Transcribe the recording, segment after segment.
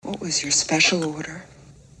What was your special order?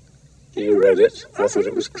 You read it. I thought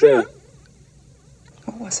it was clear.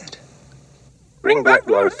 What was it? Bring back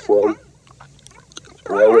life form.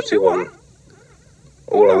 Priority 1.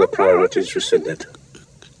 All other priorities rescinded.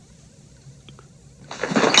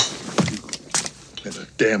 In a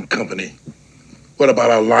damn company. What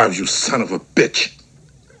about our lives, you son of a bitch?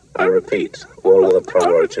 I repeat, all other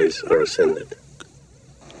priorities are rescinded.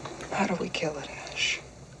 How do we kill it, Ash?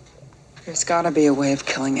 There's gotta be a way of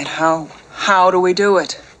killing it. How? How do we do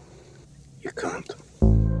it? You can't.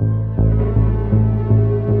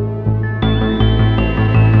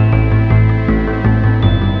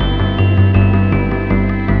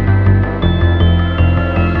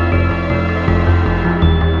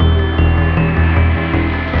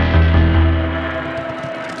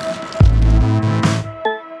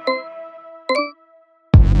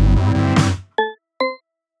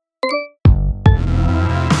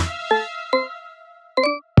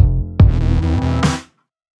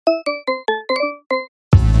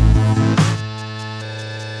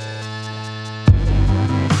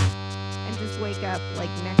 And just wake up like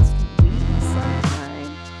next week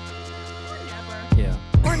sometime. Yeah.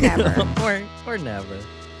 Or never. or never.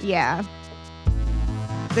 Yeah.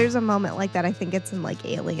 There's a moment like that. I think it's in like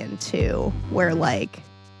Alien 2 where like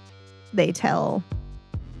they tell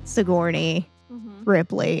Sigourney,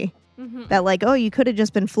 Ripley, that like, oh, you could have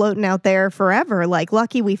just been floating out there forever. Like,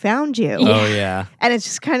 lucky we found you. Oh, yeah. And it's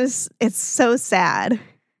just kind of, it's so sad.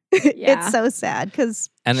 Yeah. It's so sad because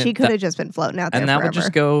And she it- could have just been floating out there And that forever. would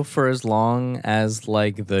just go for as long as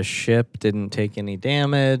like the ship didn't take any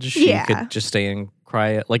damage. She Yeah. could just stay in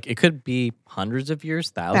cryo. Like it could be hundreds of years,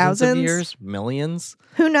 thousands of Thousands? years, millions.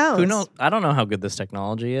 Who knows? Who knows? I don't know how good this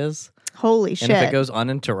technology is. Holy shit. And if it goes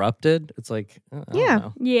uninterrupted, it's like, I don't Yeah.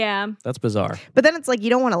 know. Yeah. That's bizarre. But then it's like you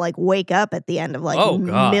don't want to like wake up at the end of like Oh,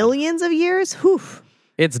 God. millions of years. Whew.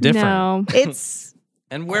 It's different. No. It's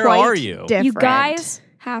And where quite are you? different. You guys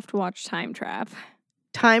have to watch Time Trap.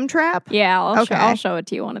 Time Trap? Yeah, Okay. I'll show it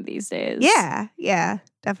to you one of these days. Yeah,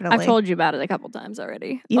 definitely. I've told you about it a couple times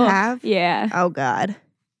already. You Ugh, have? Yeah. Oh God.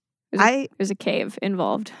 There's a cave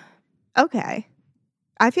involved. Okay.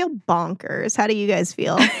 I feel bonkers. How do you guys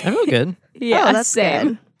feel? I feel good. Yeah, oh, that's same.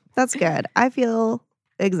 good. That's good. I feel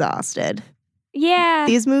exhausted. Yeah.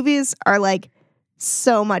 These movies are like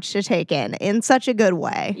so much to take in such a good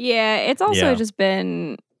way. Yeah, it's also Yeah. just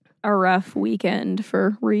been a rough weekend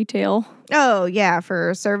for retail. Oh yeah,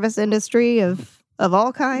 for service industry of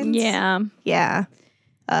all kinds. Yeah. Yeah.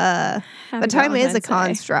 Happy But time is a Valentine's Day.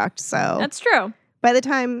 construct, so That's true. by the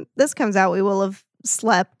time this comes out, we will have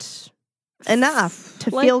slept enough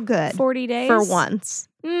to Like feel good 40 days for once.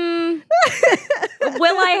 Mm.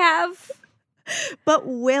 Will I have? But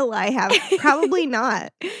will I have? Probably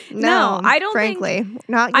not. No, I don't think- frankly,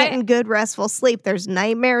 not getting good restful sleep. There's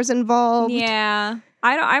nightmares involved. Yeah.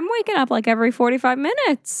 I'm waking up like every 45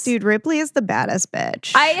 minutes. Dude, Ripley is the baddest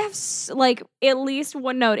bitch. I have like at least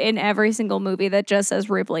one note in every single movie that just says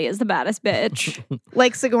Ripley is the baddest bitch.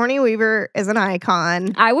 like Sigourney Weaver is an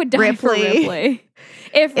icon. I would die for Ripley Ripley.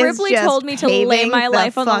 If is Ripley just told me to lay paving my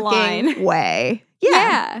life on the fucking line. way.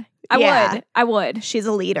 Yeah. Yeah. I would. She's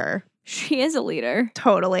a leader. She is a leader.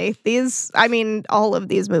 Totally. All of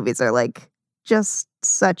these movies are like just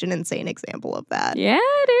such an insane example of that. Yeah,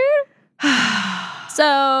 dude.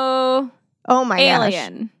 So, Oh my gosh.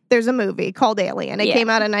 Alien. There's a movie called Alien. It Yeah. came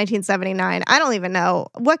out in 1979. I don't even know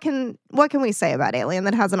what can we say about Alien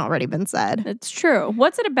that hasn't already been said. It's true.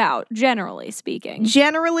 What's it about, generally speaking?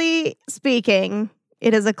 Generally speaking,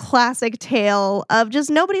 it is a classic tale of just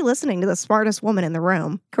nobody listening to the smartest woman in the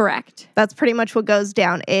room. Correct. That's pretty much what goes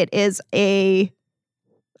down. It is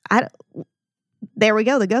there we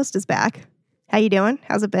go. The ghost is back. How you doing?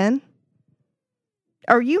 How's it been?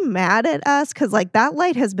 Are you mad at us? Because like that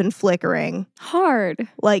light has been flickering Hard.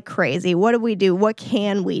 like crazy. What do we do? What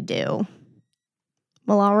can we do?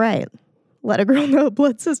 Well, all right. Let a girl know.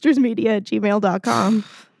 bloodsistersmedia@gmail.com.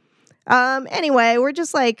 Anyway,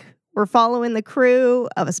 we're following the crew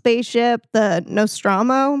of a spaceship, the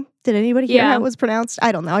Nostromo. Did anybody hear Yeah. how it was pronounced?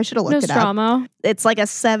 I don't know. I should have looked it up. Nostromo. It's like a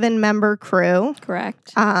 7-member crew.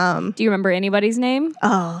 Correct. Do you remember anybody's name?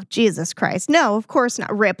 Oh, Jesus Christ. No, of course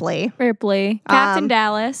not. Ripley. Ripley. Captain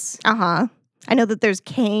Dallas. Uh-huh. I know that there's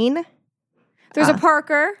Kane. There's a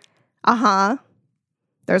Parker. Uh-huh.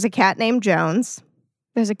 There's a cat named Jones.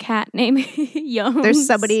 There's a cat named Young. There's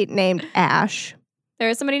somebody named Ash.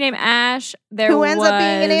 There's somebody named Ash. Who ends up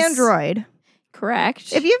being an android.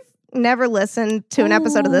 Correct. If you've never listened to an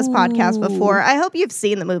episode of this podcast before, I hope you've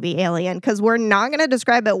seen the movie Alien, because we're not going to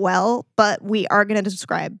describe it well, but we are going to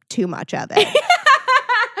describe too much of it.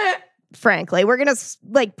 frankly. We're going to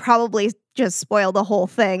like probably just spoil the whole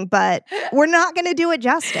thing, but we're not going to do it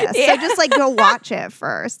justice. Yeah. So just like go watch it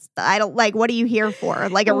first. I don't like, what are you here for?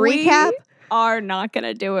 Like a recap? Are not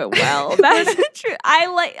gonna do it well. That's true.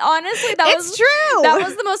 Honestly, It's true. That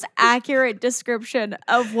was the most accurate description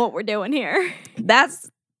of what we're doing here. That's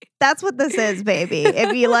what this is, baby.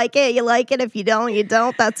 If you like it, you like it. If you don't, you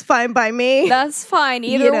don't. That's fine by me. That's fine.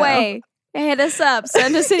 Either You know. way, hit us up.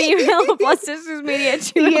 Send us an email at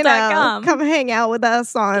bloodsistersmedia@gmail.com. You know, come hang out with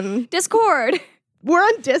us on Discord. We're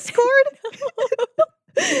on Discord?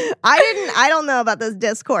 I don't know about this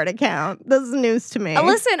Discord account. This is news to me.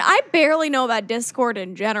 Listen, I barely know about Discord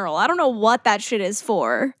in general. I don't know what that shit is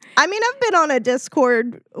for. I mean, I've been on a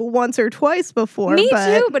Discord once or twice before. Me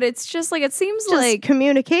but too, but it's just like, it seems just like,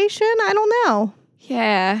 communication. I don't know.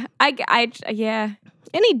 yeah, yeah.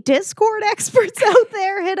 Any Discord experts out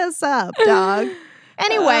there, hit us up, dog.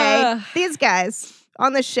 Anyway, these guys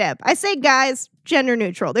on the ship. I say guys, gender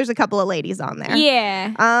neutral. There's a couple of ladies on there.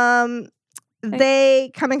 Yeah.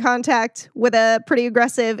 They come in contact with a pretty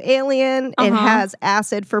aggressive alien. It Uh-huh. has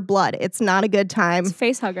acid for blood. It's not a good time. It's a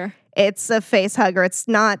face hugger. It's a face hugger. It's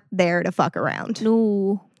not there to fuck around.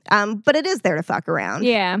 No. But it is there to fuck around.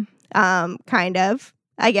 Yeah. Kind of,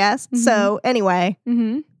 I guess. Mhm. So anyway,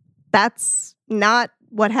 Mm-hmm. that's not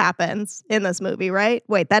what happens in this movie, right?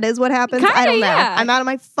 Wait, that is what happens? I Kinda, don't know. yeah. I'm out of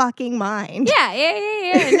my fucking mind.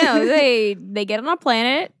 Yeah. No, they get on a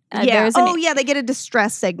planet. Yeah. There's an- Oh, yeah. They get a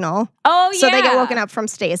distress signal. Oh, yeah. So they get woken up from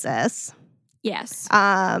stasis. Yes.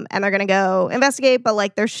 And they're going to go investigate, but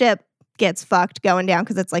like their ship gets fucked going down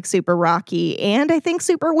because it's like super rocky and I think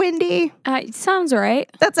super windy. Sounds right.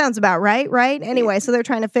 That sounds about right? Anyway, so they're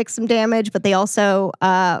trying to fix some damage, but they also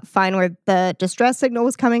find where the distress signal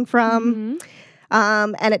was coming from.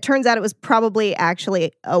 Mhm. And it turns out it was probably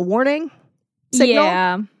actually a warning signal.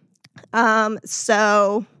 Yeah.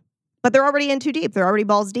 But they're already in too deep. They're already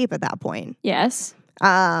balls deep at that point. Yes.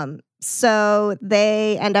 So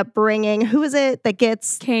they end up bringing, who is it that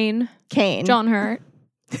gets Kane. Kane? John Hurt.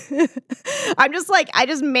 I'm just like, I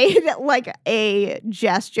just made like a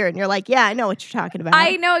gesture and you're like, yeah, I know what you're talking about.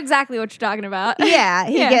 I know exactly what you're talking about. Yeah,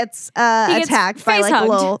 he Yeah. gets He gets attacked by face like hugged.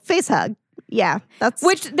 a little face hug. Yeah, that's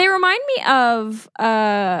Which they remind me of,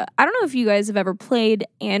 I don't know if you guys have ever played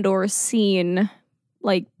and or seen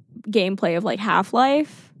like gameplay of like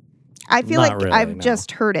Half-Life. I feel Not like really, I've no.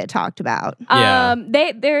 just heard it talked about. Yeah.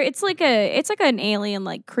 It's like an alien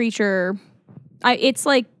like creature. I think it's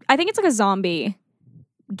like a zombie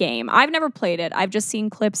game. I've never played it. I've just seen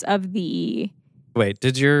clips of the. Wait,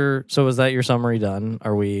 so was that your summary done?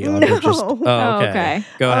 Are we on No. to just Oh, okay.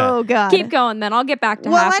 Go ahead. Oh god. Keep going, then I'll get back to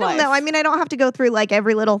Well, Half-Life. I don't know. I mean, I don't have to go through like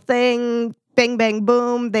every little thing. Bing, bang,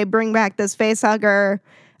 boom. They bring back this face hugger.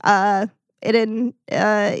 It didn't.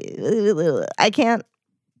 I can't.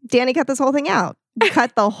 Danny, cut this whole thing out.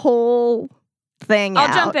 Cut the whole thing I'll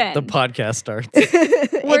out. jump in. The podcast starts.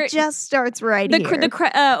 We're- It just starts right the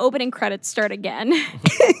here. opening credits start again.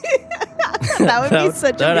 That would be That-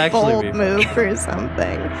 such that'd a actually bold be fun. move for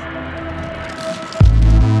something.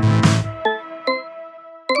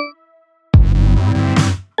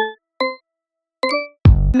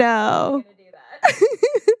 No.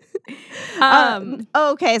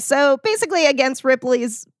 Okay, so basically, against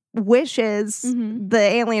Ripley's wishes, Mhm. the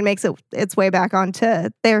alien makes its way back onto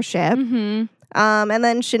their ship. Mhm. And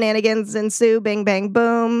then shenanigans ensue. Bing, bang,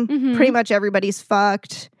 boom. Mhm. Pretty much everybody's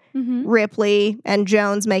fucked. Mhm. Ripley and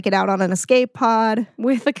Jones make it out on an escape pod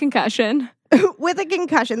With a concussion. with a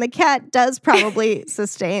concussion. The cat does probably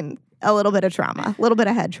sustain a little bit of trauma, a little bit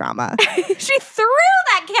of head trauma. She threw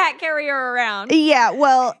that cat carrier around. Yeah,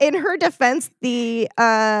 well, in her defense, the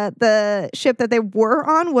ship that they were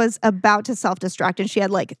on was about to self-destruct, and she had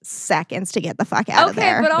like seconds to get the fuck out of Okay,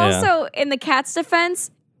 there. but also in the cat's defense,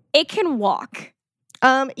 it can walk.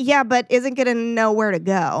 Yeah, but isn't gonna know where to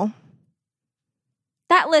go.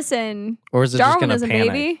 Listen, Or is it just Darwin going is to a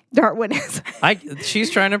panic? baby. Darwin is. She's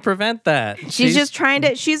trying to prevent that. She's just trying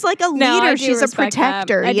to. She's like a leader. No, I do She's a respect that.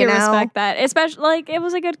 protector. I do you know. respect that. Especially like it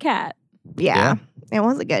was a good cat. Yeah, it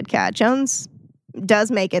was a good cat. Jones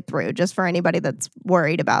does make it through. Just for anybody that's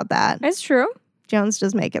worried about that, It's true. Jones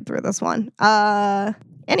does make it through this one.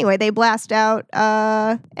 Anyway, they blast out.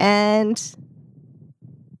 And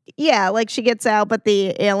yeah, like she gets out, but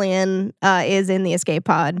the alien is in the escape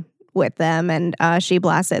pod with them, and she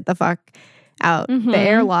blasts it the fuck out Mhm. the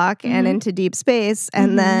airlock and Mhm. into deep space.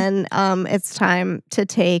 And Mhm. then it's time to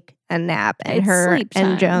take a nap, and It's her sleep time.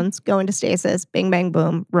 and Jones go into stasis. Bing, bang,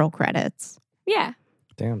 boom. Roll credits. Yeah.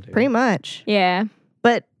 Damn, dude. Pretty much. Yeah.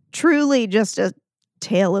 But truly just a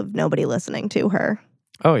tale of nobody listening to her.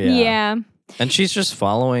 Oh, yeah. Yeah. And she's just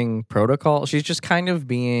following protocol. She's just kind of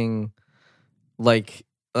being like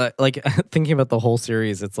thinking about the whole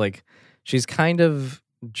series, it's like she's kind of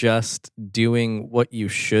just doing what you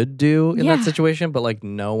should do in that situation, but like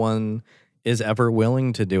no one is ever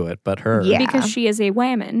willing to do it but her. Yeah. Because she is a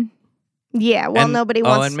woman. Yeah, well, And- nobody Oh,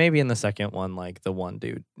 wants... and maybe in the second one, like the one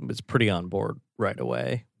dude was pretty on board right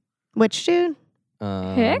away. Which dude?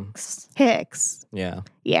 Hicks? Hicks. Yeah.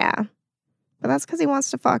 Yeah. But that's because he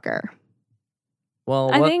wants to fuck her.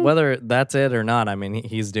 Well, I think- whether that's it or not, I mean,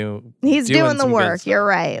 he's doing He's doing the some good work. stuff. You're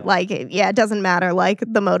right. Yeah. Like, yeah, it doesn't matter, like,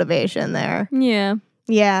 the motivation there. Yeah.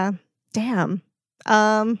 Yeah. Damn.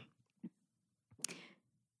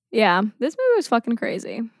 Yeah. This movie was fucking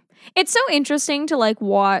crazy. It's so interesting to like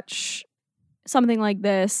watch something like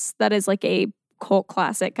this that is like a cult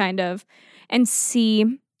classic kind of and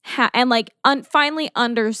see and like finally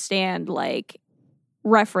understand like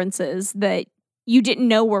references that you didn't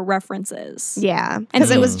know were references. Yeah. Because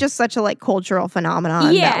And it was so- just such a, like, cultural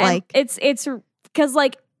phenomenon. Yeah, That, and like, it's because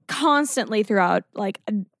like constantly throughout like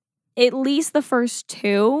at least the first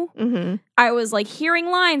two, mm-hmm. I was like hearing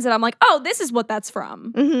lines and I'm like, oh, this is what that's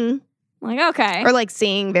from. Mm-hmm. Like, okay. Or, like,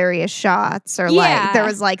 seeing various shots. Or, Yeah. like, there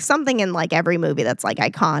was, like, something in, like, every movie that's, like,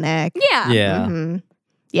 iconic. Yeah. Yeah. Mhm.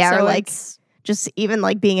 Yeah, So or, like, it's- just even,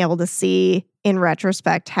 like, being able to see in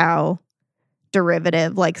retrospect how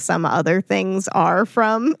derivative, like, some other things are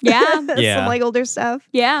from Yeah. Yeah. some, like, older stuff.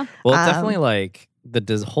 yeah. Well, it's Um, definitely like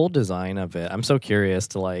the whole design of it. I'm so curious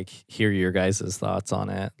to like hear your guys' thoughts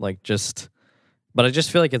on it. Like but I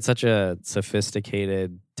just feel like it's such a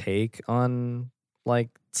sophisticated take on like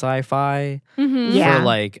sci-fi. Mhm. Yeah. For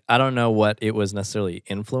like, I don't know what it was necessarily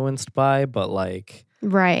influenced by, but like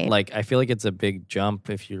Right. I feel like it's a big jump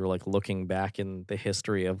if you're like looking back in the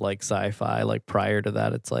history of like sci-fi. Like prior to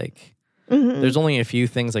that, it's like Mhm. there's only a few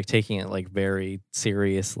things like taking it like very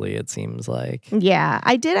seriously, it seems like. Yeah,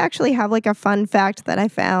 I did actually have like a fun fact that I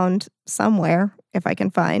found somewhere if I can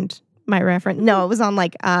find my reference. No, it was on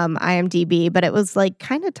like IMDb, but it was like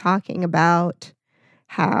kind of talking about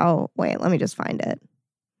how wait, let me just find it.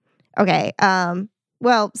 Okay.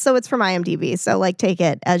 Well, so it's from IMDb, so like take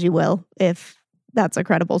it as you will if that's a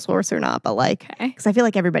credible source or not, but like Okay. because I feel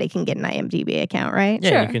like everybody can get an IMDb account, right? Yeah,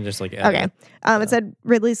 Sure. you can just like Okay. edit. It said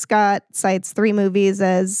Ridley Scott cites 3 movies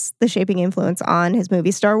as the shaping influence on his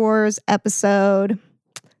movie Star Wars episode.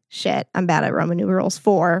 Shit, I'm bad at Roman numerals.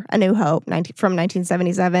 4, A New Hope, from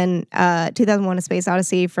 1977, 2001: A Space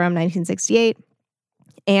Odyssey from 1968,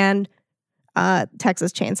 and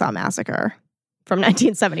Texas Chainsaw Massacre from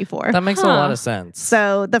 1974. That makes a lot Huh. of sense.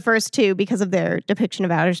 So the first 2 because of their depiction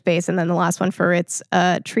of outer space, and then the last one for its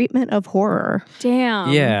treatment of horror. Damn.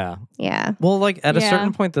 yeah. Yeah. Well, like at a Yeah.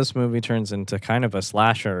 certain point, this movie turns into kind of a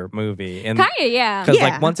slasher movie, and Kinda, yeah. because Yeah.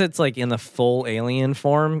 like once it's like in the full alien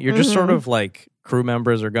form, you're just sort Mhm. of like crew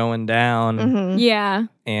members are going down, Mhm. Yeah.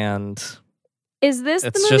 and Is this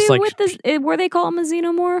It's the movie just like- with the where they call him a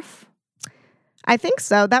xenomorph? I think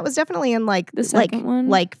so. That was definitely in like The second one?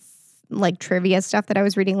 like trivia stuff that I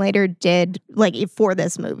was reading later. Did like for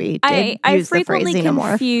this movie? Did I use the phrase frequently xenomorph.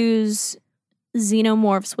 confuse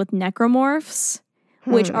xenomorphs with necromorphs,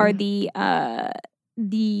 which Hmm. are the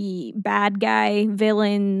bad guy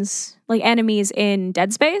villains, like enemies in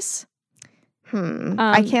Dead Space.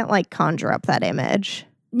 I can't like conjure up that image.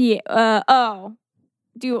 Yeah.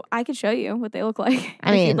 I could show you what they look like.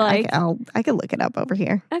 I if you'd mean, like. I could look it up over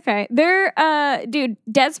here. Okay. They're dude,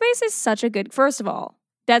 Dead Space is such a good first of all,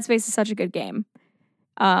 Dead Space is such a good game.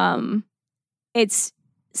 It's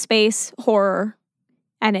space horror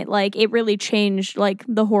and it really changed like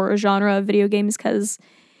the horror genre of video games cuz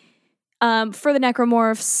for the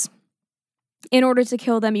necromorphs in order to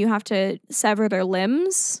kill them you have to sever their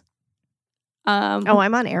limbs. Oh,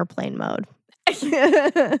 I'm on airplane mode.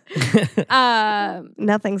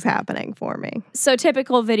 Nothing's happening for me. So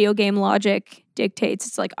typical video game logic dictates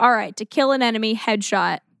it's like, all right, to kill an enemy,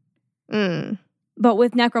 headshot. Mm. But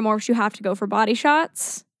with necromorphs, you have to go for body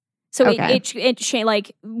shots. So Okay. it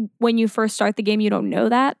like when you first start the game, you don't know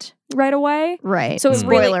that right away. Right. So it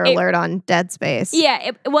really- Spoiler it- alert on Dead Space.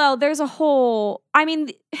 Yeah. Well, there's a whole. I mean,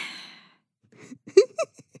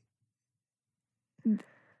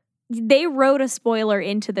 they wrote a spoiler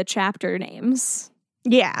into the chapter names,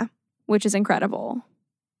 Yeah. which is incredible.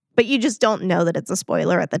 But you just don't know that it's a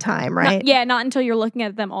spoiler at the time, right? Not until you're looking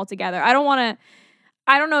at them all together. I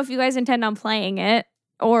don't know if you guys intend on playing it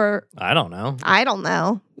or I don't know. I don't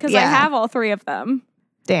know. because I Yeah. have all 3 of them.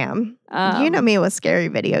 Damn. Um, You know me with scary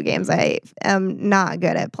video games. I am not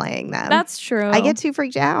good at playing them. That's true. I get too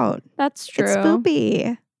freaked out. That's true. It's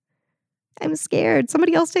spoopy. I'm scared.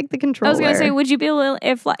 Somebody else take the controller. I was gonna say, would you be willing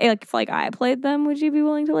if I played them? Would you be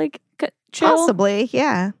willing to chill? Possibly,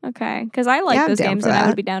 yeah. Okay, because I like Yeah, I'm those down games for and I that.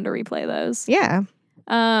 would be down to replay those. Yeah.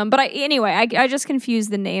 But I just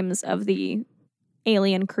confused the names of the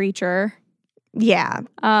alien creature. Yeah.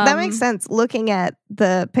 That makes sense. Looking at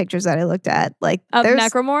the pictures that I looked at, like Of there's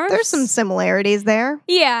necromorphs. there's some similarities there.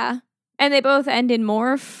 Yeah, and they both end in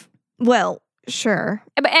morph. Well, sure.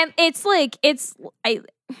 And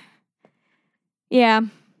yeah,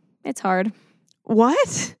 it's hard.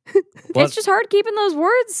 What? What? It's just hard keeping those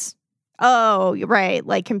words. Oh, you're right.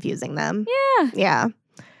 Like confusing them. Yeah. Yeah.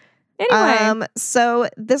 Anyway, So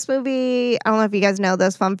this movie, I don't know if you guys know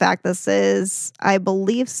this. Fun fact: this is, I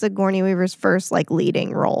believe, Sigourney Weaver's first like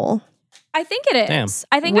leading role, I think it is. Damn.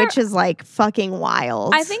 I think which is like fucking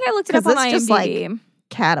wild. I think I looked it up 'Cause on this just, IMDb.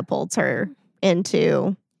 catapults her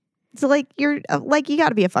into. So like you're like you got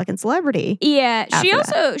to be a fucking celebrity. Yeah,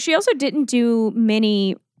 after she also didn't do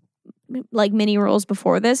many roles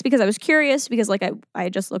before this because I was curious because like I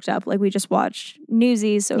just looked up, like we just watched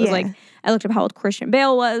Newsies, so it was Yeah. like I looked up how old Christian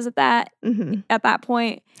Bale was at that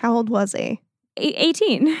point. How old was he?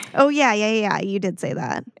 18. Oh yeah. You did say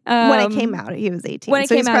that when it came out. He was 18. when it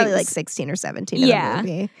so came he's out, probably he like was- 16 or 17 Yeah. in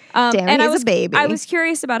the movie. Damn, Damn, and he's a baby. I was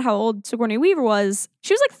curious about how old Sigourney Weaver was.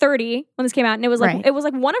 She was like 30 when this came out, and it was like Right. it was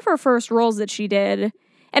like one of her first roles that she did,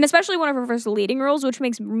 and especially one of her first leading roles, which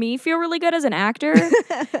makes me feel really good as an actor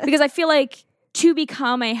because I feel like to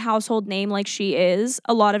become a household name like she is,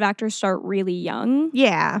 a lot of actors start really young,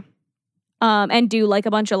 Yeah. and do like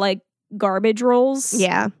a bunch of like garbage roles,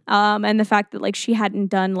 Yeah. and the fact that like she hadn't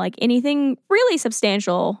done like anything really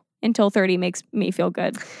substantial until 30 makes me feel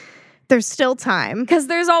good There's still time. because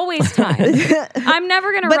there's always time. I'm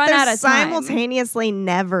never gonna but run there's out of time. simultaneously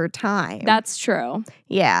never time. That's true.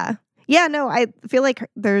 Yeah. Yeah, no, I feel like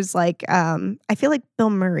there's like I feel like Bill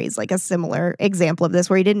Murray's like a similar example of this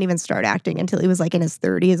where he didn't even start acting until he was like in his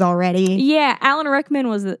 30s already. Yeah, Alan Rickman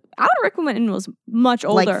was much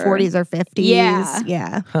older, Like 40s or 50s. Yeah.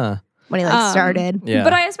 Yeah. Huh. When he like started. Yeah.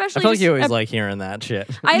 But I I especially feel like just- you always like hearing that shit.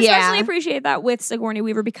 I especially Yeah. appreciate that with Sigourney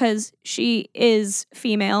Weaver because she is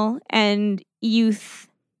female and youth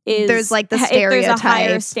is There's, like, the there's a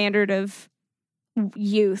higher stereotype. standard of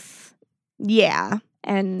youth Yeah.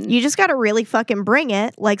 and You just got to really fucking bring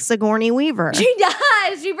it like Sigourney Weaver. she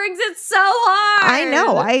does. She brings it so hard. I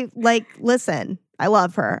know. I like listen. I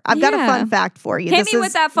love her. I've got a Yeah. fun fact for you. Hit This me is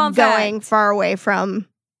with that fun going fact. far away from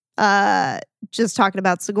just talking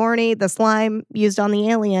about Sigourney. The slime used on the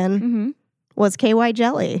alien hmm was KY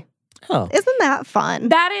jelly. Oh. Isn't that fun?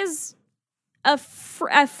 That is a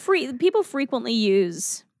free. People frequently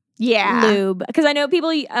use yeah. lube because I know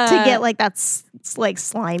people To get like that like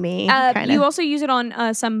slimy kind you of also use it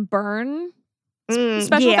on some burn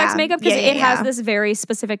special effects makeup because it has this very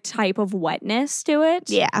specific type of wetness to it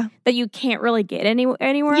Yeah. that you can't really get anywhere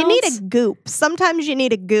You else. need a goop. Sometimes you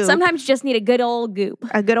need a goop. Sometimes you just need a good old goop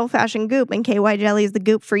A good old fashioned goop, and KY jelly is the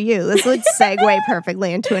goop for you. This would segue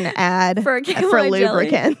perfectly into an ad for KY for jelly.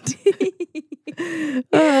 lubricant.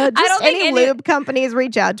 Just don't think any any- lube companies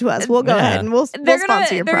reach out to us. We'll go Yeah. ahead and we'll they're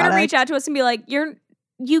sponsor your gonna product. reach out to us and be like,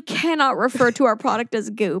 you cannot refer to our product as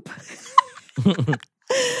goop.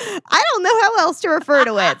 I don't know how else to refer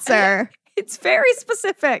to it, sir. It's very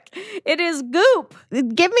specific. It is goop.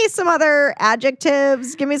 Give me some other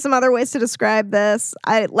adjectives. Give me some other ways to describe this.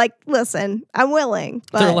 Listen, I'm willing.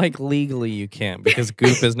 But They're like legally you can't because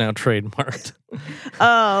Goop is now trademarked.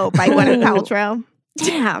 oh, by Gwyneth Paltrow.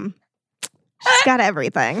 Damn. She's got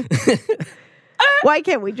everything. Why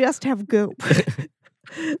can't we just have goop?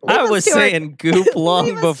 I was saying Goop long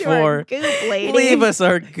leave us to our before. goop, lady. Leave us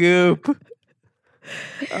our Goop.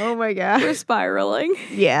 Oh my We're god. spiraling.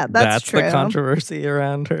 Yeah, that's true. the controversy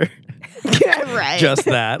around her. Right. Just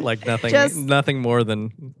that, like nothing, Just- nothing more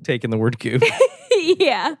than taking the word Goop.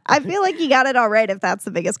 Yeah. I feel like you got it all right if that's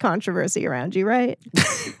the biggest controversy around you, right?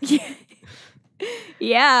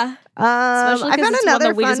 Yeah. Especially I 'cause found it's one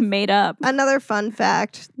that we just another made up. fun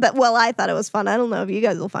fact that, well, I thought it was fun. I don't know if you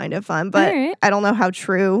guys will find it fun, but All right. I don't know how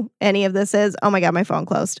true any of this is. Oh my god, my phone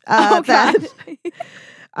closed. Oh, that,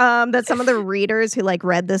 God. that some of the readers who like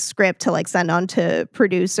read the script to like send on to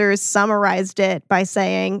producers summarized it by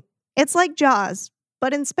saying it's like Jaws,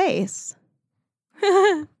 but in space,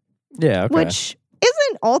 Yeah, okay. which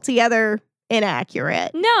isn't altogether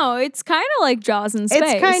inaccurate. No, it's kind of like Jaws in space.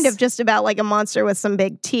 It's kind of just about like a monster with some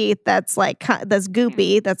big teeth that's like that's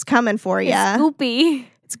goopy, that's coming for you. It's goopy.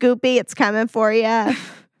 It's goopy, it's coming for you.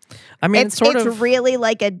 I mean, it's sort of. really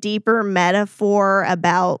like a deeper metaphor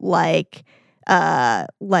about like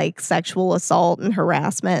sexual assault and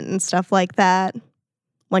harassment and stuff like that.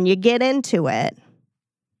 When you get into it,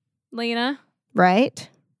 Lena. right?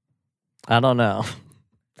 I don't know.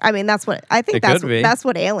 I mean, that's what I think. It could be. That's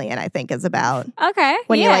what Alien I think is about. Okay.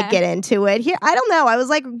 When you yeah. like get into it here, I don't know. I was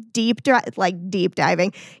like deep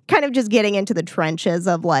diving, kind of just getting into the trenches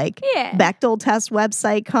of like Yeah. Bechdel test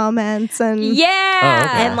website comments and Yeah. Oh,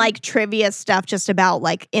 okay. and like trivia stuff just about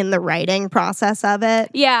like in the writing process of it.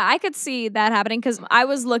 Yeah, I could see that happening because I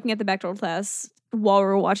was looking at the Bechdel test while we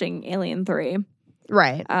were watching Alien 3.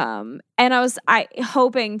 Right. And I was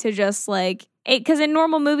hoping to just like because in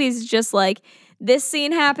normal movies it's just like this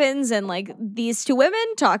scene happens and like these two women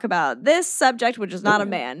talk about this subject, which is not a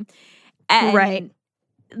man. And Right.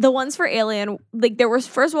 the ones for Alien, like there was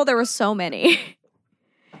first of all, there were so many.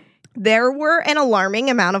 There were an alarming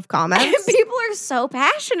amount of comments. People are so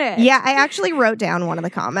passionate. Yeah, I actually wrote down one of the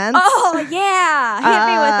comments. Oh yeah. Hit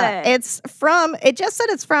me with it. It just said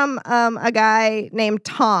it's from a guy named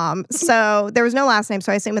Tom. So there was no last name,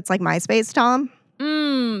 so I assume it's like MySpace Tom,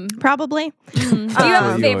 probably. Do you have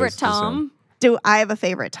what a you favorite always assume. Tom? Do I have a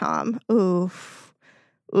favorite Tom? Ooh,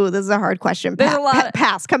 this is a hard question. There's a lot of-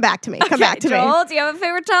 Pass. Come back to me. Come back to me. Joel, do you have a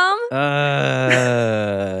favorite Tom?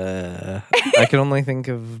 I can only think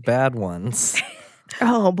of bad ones.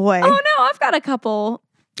 Oh boy. Oh no, I've got a couple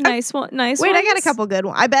nice ones. Wait, I got a couple good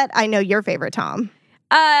ones. I bet I know your favorite Tom.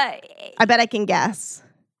 I bet I can guess.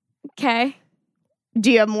 Okay.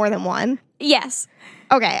 Do you have more than one? Yes.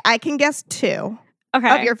 Okay, I can guess two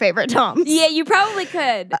Okay. of your favorite Toms. Yeah, you probably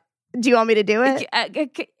could. Do you want me to do it?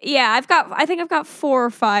 Yeah, I think I've got 4 or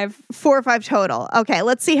 5. 4 or 5 total. Okay,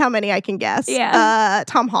 let's see how many I can guess. Yeah.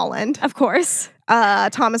 Tom Holland. Of course.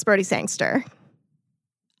 Thomas Brody Sangster.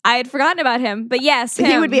 I had forgotten about him, but yes, He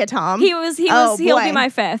him. would be a Tom. He'll be boy. my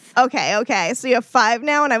 5th. Okay. So you have 5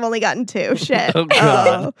 now, and I've only gotten 2. Shit. Oh,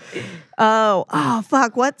 God. Oh,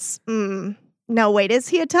 fuck. What's? No, wait. Is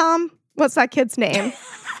he a Tom? What's that kid's name?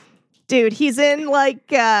 Dude, he's in like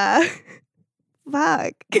fuck,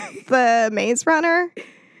 the Maze Runner.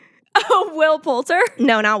 Oh, Will Poulter?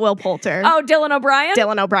 No, not Will Poulter. Oh, Dylan O'Brien?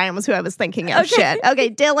 Dylan O'Brien was who I was thinking of. Okay. Shit. Okay,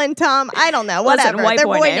 Dylan, Tom. I don't know. Listen, Whatever. white They're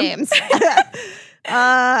boy boy name. names.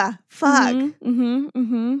 Fuck.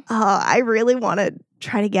 Oh, I really want to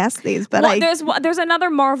try to guess these, but There's another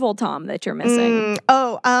Marvel Tom that you're missing.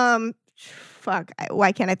 Fuck.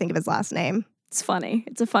 Why can't I think of his last name? It's funny.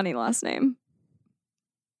 It's a funny last name.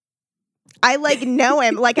 I like know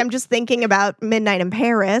him. Like I'm just thinking about Midnight in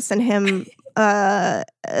Paris and him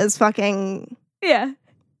as fucking Yeah.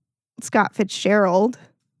 Scott Fitzgerald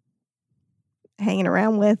hanging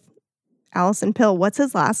around with Allison Pill. What's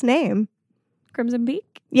his last name? Crimson Peak?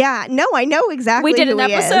 Yeah, no, I know exactly. We did who an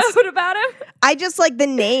he is. episode about him. I just like the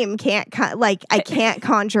name can't I can't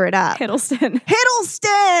conjure it up. Hiddleston.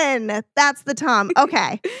 Hiddleston. That's the Tom.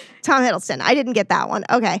 Okay, Tom Hiddleston. I didn't get that one.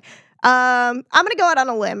 Okay, I'm gonna go out on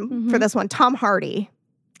a limb for this one. Tom Hardy.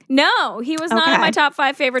 No, he was not Okay. in my top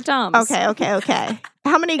 5 favorite Toms. Okay.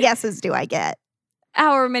 How many guesses do I get?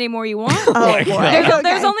 However many more you want. Oh my boy. God.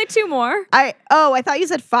 There's Okay. only 2 more. I thought you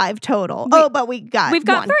said 5 total. But we've got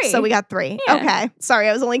got 1, 3. so we got 3. Yeah. Okay, sorry,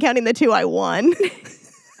 I was only counting the 2 I won.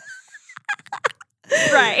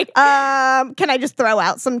 Right. Can I just throw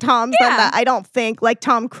out some Toms then Yeah. that I don't think like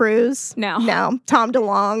Tom Cruise? No. Tom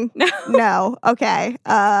DeLonge? No. No. Okay.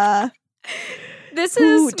 This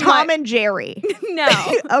is Tom and Jerry. No.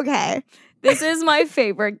 Okay. This is my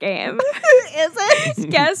favorite game. Is it?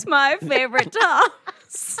 Guess my favorite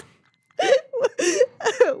Toms.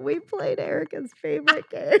 We played Erica's favorite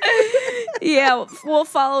game. Yeah, we'll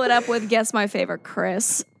follow it up with guess my favorite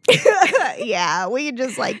Chris. Yeah, we could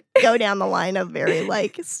just like go down the line of very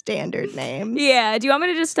like standard names. Yeah, do you want me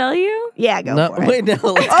to just tell you? Yeah, go No, for it. wait, no,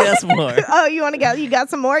 let's guess more. Oh, you want to go? You got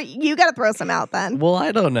some more? You got to throw some out then. Well,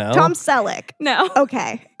 I don't know. Tom Selleck. No.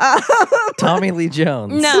 Okay. Tommy Lee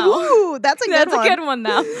Jones. No. Ooh, that's a good That's one. a good one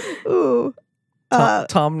though. Ooh.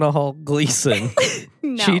 Tom Nahal Gleason.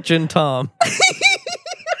 No. Cheech and Tom.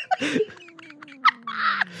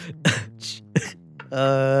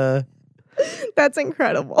 That's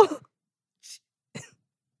incredible.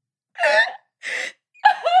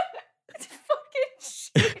 Fucking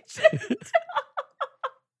shit.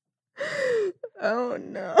 Oh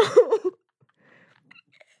no.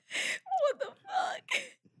 What the fuck?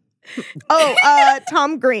 Oh,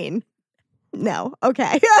 Tom Green. No.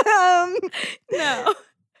 Okay. No.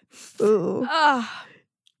 Ooh.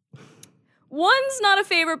 One's not a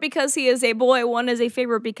favorite because he is a boy. One is a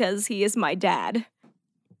favorite because he is my dad.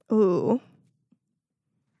 Ooh.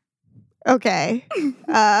 Okay. Ooh.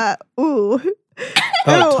 Oh, Ooh.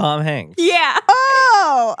 Tom Hanks. Yeah.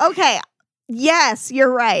 Oh, okay. Yes,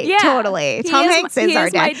 you're right. Yeah. Totally. He Tom is Hanks my- is he our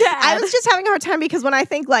is my dad. dad. I was just having a hard time because when I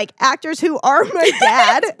think like actors who are my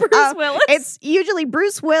dad, Bruce Willis. it's usually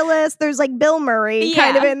Bruce Willis. There's like Bill Murray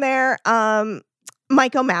kind of Yeah. in there.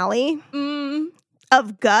 Mike O'Malley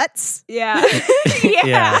of Guts. Yeah.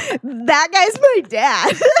 Yeah. That guy's my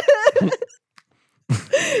dad.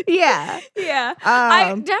 Yeah. Yeah.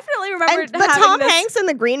 I definitely remember But having Tom this. Hanks in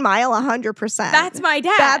The Green Mile, 100%. That's my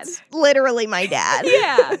dad. That's literally my dad.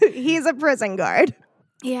 Yeah. He's a prison guard.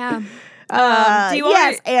 Yeah. Do you want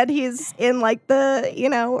Yes, and he's in like the,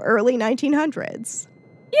 early 1900s.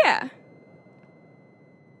 Yeah.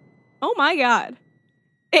 Oh my God.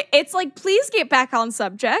 It's like, please get back on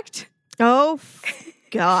subject. Oh,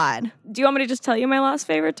 God. Do you want me to just tell you my last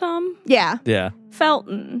favorite, Tom? Yeah. Yeah.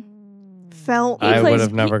 Felton. Felt. I would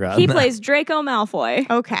have never gotten He that. plays Draco Malfoy.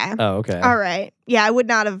 Okay. Oh, okay. All right. Yeah, I would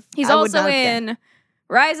not have. He's I would also not have in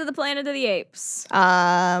Rise of the Planet of the Apes. All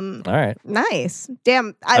right. Nice.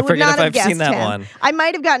 Damn. I would forget not if have I've guessed seen that him. one. I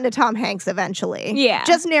might have gotten to Tom Hanks eventually. Yeah.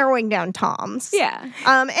 Just narrowing down Tom's. Yeah.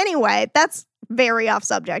 Anyway, that's very off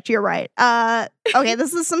subject. You're right. Okay,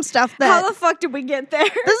 this is some stuff that. How the fuck did we get there?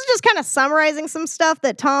 This is just kind of summarizing some stuff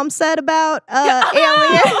that Tom said about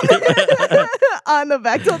Alien on the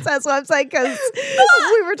Bechdel Test website, because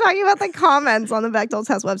we were talking about the comments on the Bechdel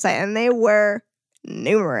Test website, and they were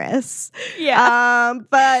numerous. Yeah.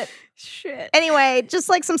 But Shit. anyway, just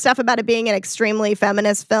like some stuff about it being an extremely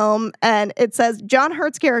feminist film, and it says John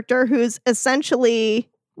Hurt's character, who's essentially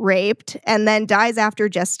raped and then dies after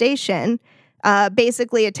gestation.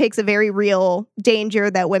 Basically, it takes a very real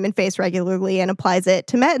danger that women face regularly and applies it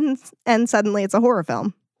to men, and suddenly it's a horror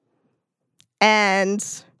film. And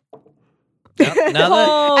Now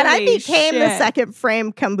that, and I Holy became the shit. second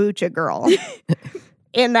frame kombucha girl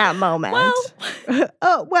in that moment. Well.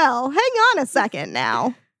 Oh, well, hang on a second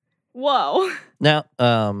now. Whoa. now,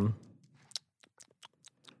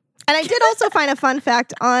 And I did also find a fun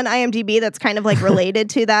fact on IMDb that's kind of like related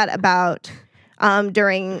to that about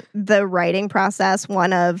during the writing process,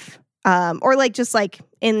 one of, or like just like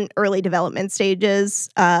in early development stages,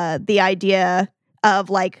 the idea of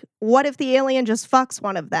like, what if the alien just fucks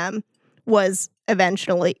one of them was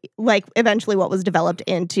eventually what was developed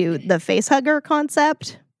into the facehugger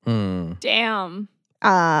concept. Damn.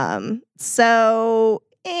 So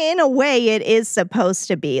in a way it is supposed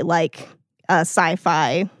to be like a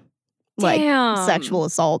sci-fi, like Damn. sexual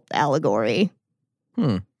assault allegory.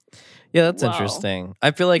 yeah, that's Whoa. interesting.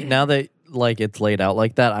 I feel like now that like it's laid out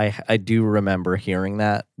like that, I do remember hearing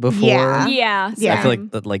that before. Yeah. Yeah. Yeah. I feel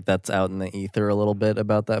like that that's out in the ether a little bit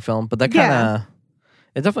about that film, but that Yeah. kind of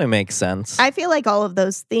it definitely makes sense. I feel like all of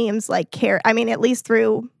those themes like at least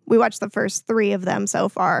we watched the first 3 of them so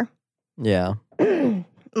far. yeah.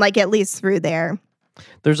 Like at least through there.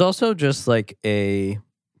 There's also just like a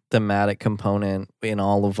thematic component in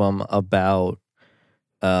all of them about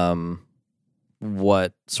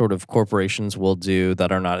what sort of corporations will do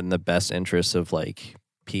that are not in the best interests of like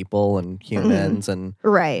people and humans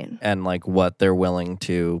Right. and like what they're willing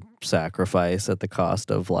to sacrifice at the cost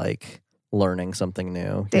of like learning something new. You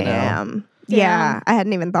know? Damn. Yeah, I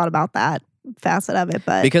hadn't even thought about that facet of it,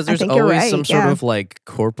 but Because I there's think you're always right. some sort Yeah. of like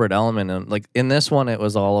corporate element, and like in this one, it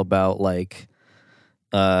was all about like,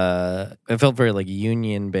 it felt very like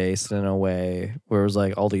union based in a way, where it was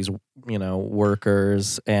like all these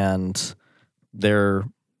workers and they're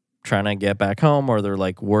trying to get back home, or they're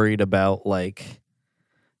like worried about like,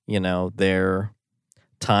 their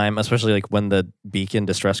time, especially like when the beacon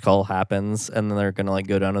distress call happens, and then they're gonna like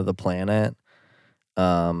go down to the planet.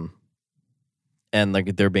 And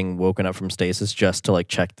like they're being woken up from stasis just to like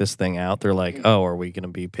check this thing out. They're like, oh, are we going to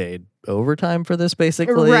be paid overtime for this?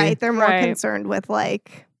 Basically, Right. They're more Right. concerned with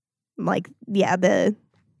like the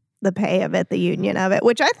pay of it, the union of it,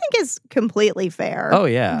 which I think is completely fair. Oh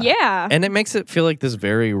yeah, Yeah. And it makes it feel like this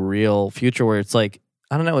very real future where it's like,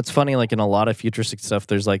 I don't know. It's funny, like in a lot of futuristic stuff,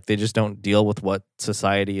 there's like they just don't deal with what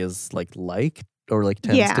society is like or like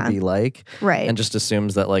tends to Yeah. be like, Right. and just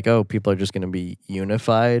assumes that like, oh, people are just going to be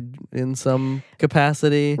unified in some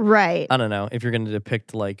capacity. Right. I don't know. If you're going to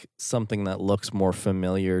depict like something that looks more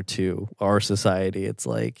familiar to our society, it's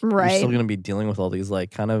like you're Right. still going to be dealing with all these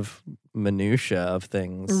like kind of minutia of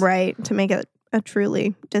things. Right. To make it a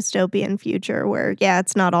truly dystopian future where,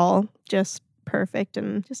 it's not all just perfect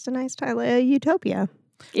and just a nice tile of utopia.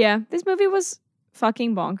 Yeah. This movie was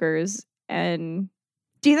fucking bonkers. And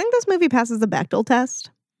Do you think this movie passes the Bechdel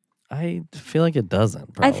test? I feel like it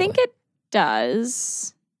doesn't. I think probably. it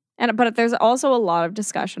does. But there's also a lot of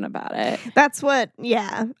discussion about it. That's what,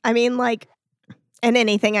 I mean, like, and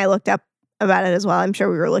anything I looked up about it as well, I'm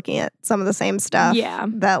sure we were looking at some of the same stuff. Yeah.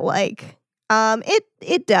 That, like,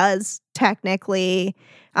 it does technically,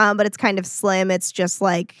 but it's kind of slim. It's just,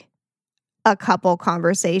 like, a couple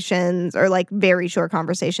conversations or, like, very short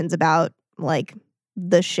conversations about, like,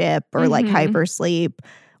 the ship or, like, Mhm. hypersleep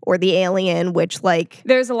or the alien, which like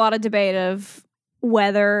There's a lot of debate of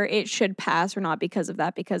whether it should pass or not because of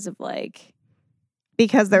that, because of like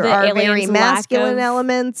because there the are very alien's lack masculine of-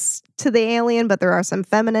 elements to the alien, but there are some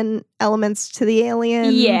feminine elements to the alien.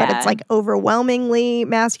 But Yeah. it's like overwhelmingly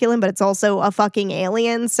masculine, but it's also a fucking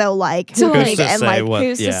alien. So like So, who like- Who's to and say like what?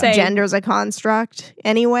 who's to yeah. say- gender's a construct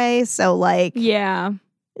anyway. So like yeah.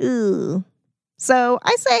 ooh. So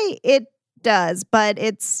I say it does, but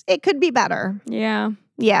it could be better. Yeah.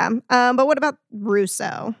 Yeah. But what about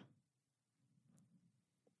Russo?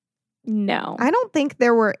 No. I don't think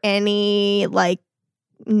there were any like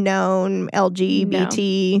known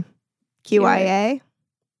LGBTQIA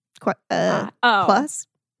Oh. plus.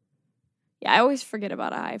 Yeah, I always forget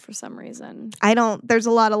about I for some reason. I don't. There's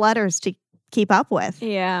a lot of letters to keep up with,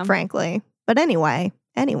 Yeah. frankly. But anyway,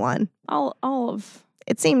 anyone. All of.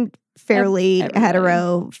 It seemed fairly Everybody.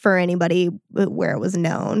 hetero for anybody where it was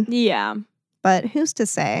known. Yeah. But who's to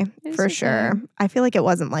say Who's for to sure? say? I feel like it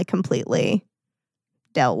wasn't like completely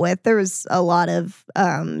dealt with. There was a lot of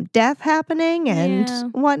death happening and Yeah.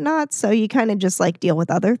 whatnot. So you kind of just like deal with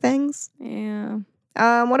other things. Yeah.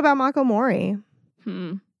 What about Mako Mori?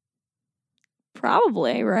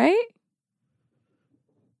 Probably, right?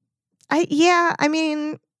 I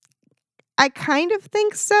mean, I kind of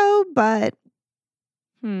think so, but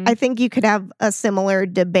I think you could have a similar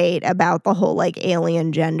debate about the whole like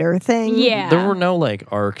alien gender thing. Yeah. There were no like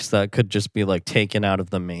arcs that could just be like taken out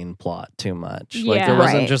of the main plot too much. Like Yeah. there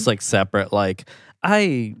wasn't Right. just like separate like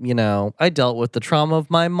I dealt with the trauma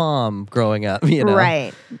of my mom growing up,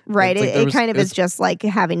 Right. Right. It's like It, there it was- kind of is it's- just like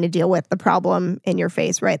having to deal with the problem in your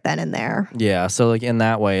face right then and there. Yeah, so like in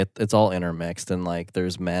that way it's all intermixed and like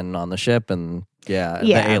there's men on the ship and Yeah.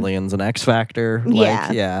 the aliens and X Factor. Like,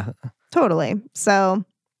 Yeah. yeah. Totally. So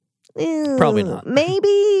Probably not.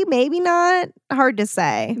 Maybe not. Hard to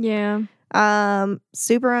say. Yeah.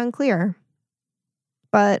 Super unclear.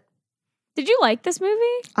 But Did you like this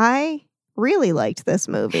movie? I really liked this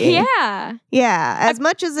movie. Yeah. Yeah. As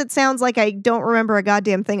much as it sounds like I don't remember a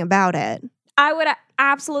goddamn thing about it. I would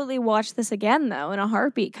absolutely watch this again, though, in a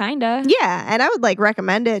heartbeat, kind of. Yeah. And I would like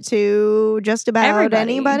recommend it to just about Everybody.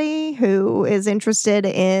 anybody who is interested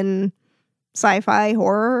in sci-fi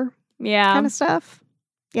horror Yeah. kind of stuff.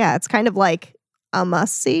 Yeah. It's kind of like a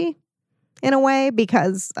must see in a way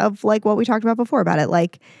because of like what we talked about before about it.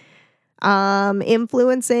 Like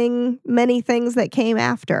influencing many things that came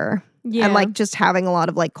after. Yeah. And like just having a lot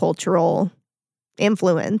of like cultural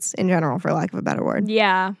influence in general, for lack of a better word.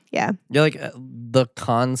 Yeah. Yeah, like the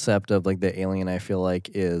concept of like the alien I feel like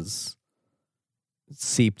is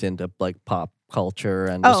seeped into like pop culture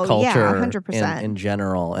and just Oh, yeah, culture 100%. in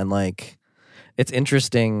general and like it's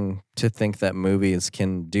interesting to think that movies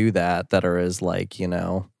can do that are as like,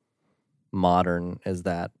 modern as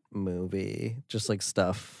that movie. Just like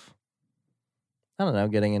stuff. I don't know,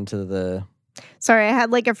 getting into the Sorry, I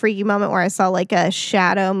had like a freaky moment where I saw like a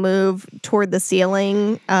shadow move toward the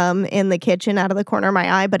ceiling in the kitchen out of the corner of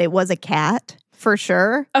my eye, but it was a cat for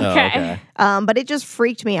sure. Oh, Okay. But it just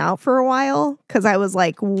freaked me out for a while because I was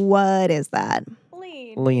like, what is that?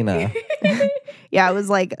 Lena. Yeah, it was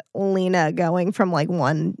like Lena going from like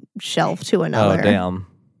one shelf to Oh another damn.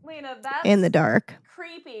 Lena, that's in the dark.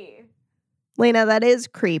 creepy. Lena, that is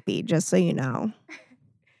creepy, just so you know.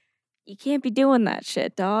 You can't be doing that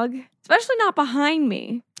shit, dog. Especially not behind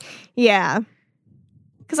me. Yeah.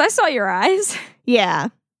 Because I saw your eyes. Yeah.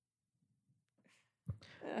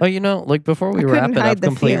 Oh, like before we I wrap couldn't it hide up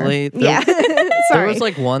the fear. completely. Yeah. There Sorry. was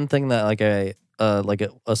like one thing that like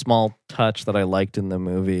a small touch that I liked in the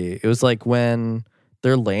movie. It was like when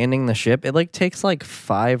they're landing the ship, it like takes like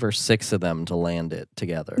 5 or 6 of them to land it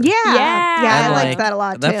together. Yeah. Yeah. Yeah, And, I liked like, that a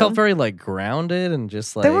lot That too. felt very like grounded and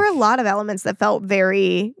just like There were a lot of elements that felt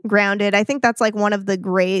very grounded. I think that's like one of the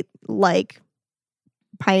great like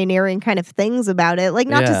pioneering kind of things about it. Like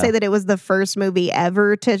not to Yeah. say that it was the first movie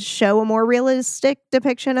ever to show a more realistic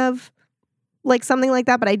depiction of like something like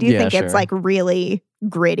that, but I do Yeah, think sure. it's like really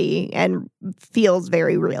gritty and feels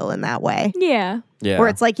very real in that way. Yeah. yeah. Where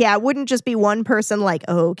it's like, yeah, it wouldn't just be one person like,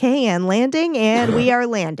 okay, and landing, and we are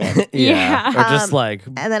landed. yeah. Yeah. Or just Um, like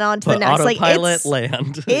And then on to the put next. Like autopilot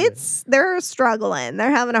land. they're struggling. They're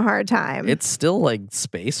having a hard time. It's still like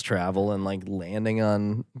space travel and like landing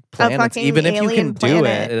on planets. fucking Even if you alien can do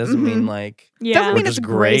planet. it, it doesn't Mhm. mean like Yeah. Doesn't mean Which it's is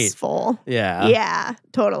great. graceful. yeah. Yeah,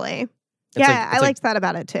 totally. It's Yeah, like- I it's like- liked that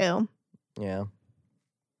about it too. Yeah.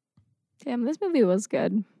 Damn, this movie was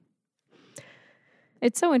good.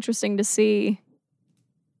 It's so interesting to see.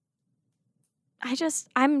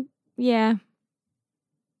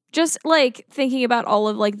 Just like thinking about all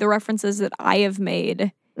of like the references that I have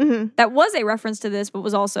made that was a reference to this, but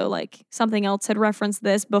was also like something else had referenced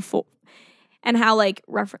this before, and how like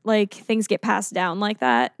things get passed down like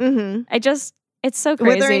that. It's so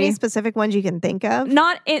crazy. Were there any specific ones you can think of?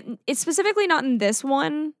 It's specifically not in this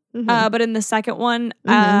one, but in the second one.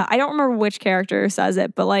 I don't remember which character says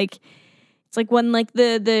it, but like it's like when like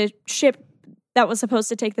the ship that was supposed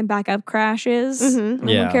to take them back up crashes. And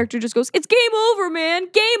one character just goes, "It's game over, man!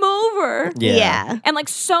 Game over!" Yeah. And like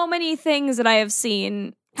so many things that I have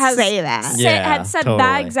seen say that. had said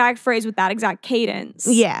that exact phrase with that exact cadence.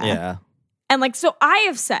 Yeah. And like, so I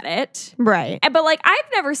have said it. Right. But like, I've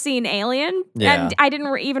never seen Alien. Yeah. And I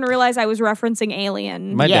didn't even realize I was referencing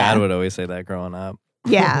Alien. My dad would always say that growing up.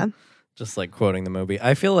 Yeah. Just like quoting the movie.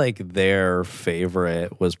 I feel like their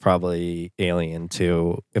favorite was probably Alien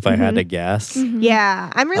 2, if I had to guess.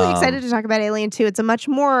 Yeah. I'm really excited to talk about Alien 2.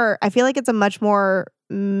 I feel like it's a much more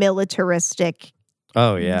militaristic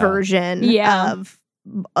version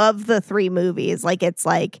of the three movies. Like it's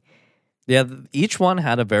like each one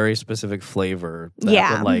had a very specific flavor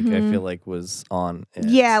that I feel like was on it.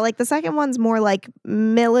 Yeah, like the second one's more like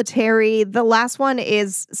military. The last one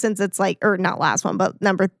is, since it's like, or not last one, but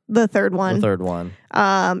the third one. The third one.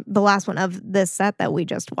 The last one of this set that we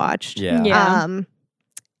just watched. Yeah.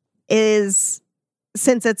 Is,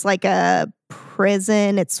 since it's like a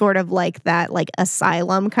prison, it's sort of like that like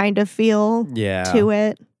asylum kind of feel to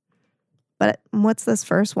it. But what's this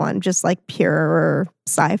first one? Just like pure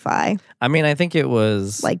sci-fi. I mean, I think it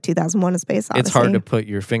was like 2001: A Space Odyssey. It's hard to put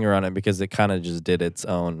your finger on it because it kind of just did its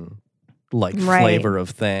own like flavor of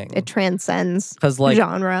thing. It transcends like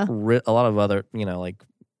genre. A lot of other, like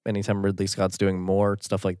anytime Ridley Scott's doing more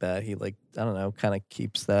stuff like that, he like, I don't know, kind of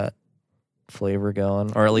keeps that flavor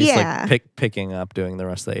going, or at least like picking up doing the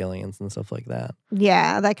rest of the Aliens and stuff like that.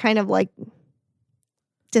 Yeah, that kind of like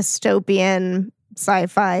dystopian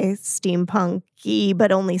sci-fi steampunk-y,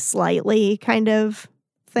 but only slightly kind of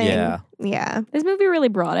thing. Yeah. This movie really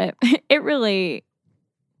brought it. It really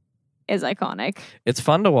is iconic. It's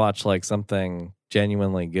fun to watch like something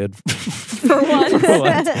genuinely good for once.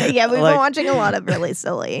 Yeah, we've been watching a lot of really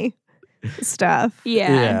silly stuff.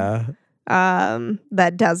 Yeah.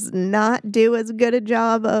 That does not do as good a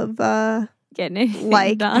job of getting it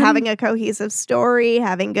like done. Having a cohesive story,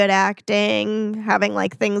 having good acting, having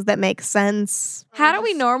like things that make sense. How do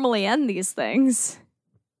we normally end these things?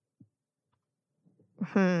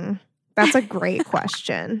 That's a great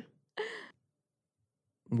question.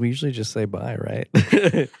 We usually just say bye,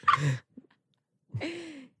 right?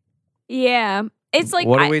 Yeah. It's like,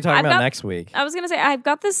 what are we talking about next week? I was going to say, I've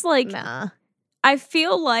got this like, I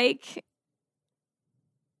feel like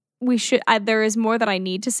there is more that I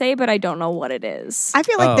need to say, but I don't know what it is. I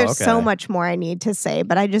feel like there's so much more I need to say,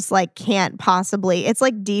 but I just like can't possibly. It's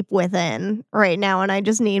like deep within right now, and I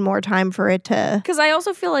just need more time for it to. Because I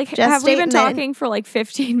also feel like, have we been talking for like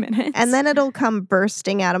 15 minutes? And then it'll come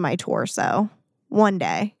bursting out of my torso one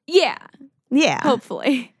day. Yeah. Yeah.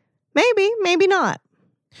 Hopefully. Maybe not.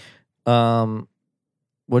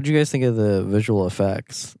 What did you guys think of the visual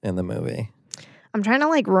effects in the movie? I'm trying to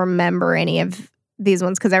like remember any of these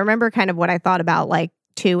ones because I remember kind of what I thought about like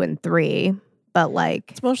 2 and 3, but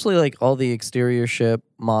like it's mostly like all the exterior ship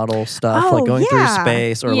model stuff, like going through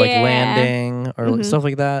space or like landing or like stuff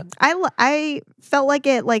like that. I felt like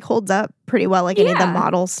it like holds up pretty well. Like any of the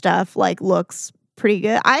model stuff like looks pretty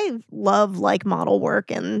good. I love like model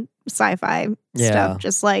work and sci-fi stuff.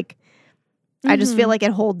 Just like I just feel like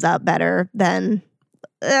it holds up better than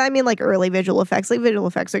like early visual effects. Like visual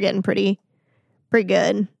effects are getting pretty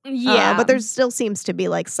good. Yeah. But there still seems to be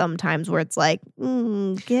like some times where it's like,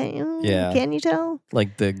 can you tell?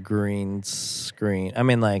 Like the green screen. I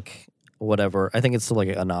mean, like, whatever. I think it's still like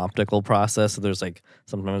an optical process. So there's like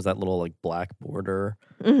sometimes that little like black border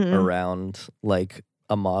around like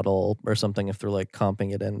a model or something if they're like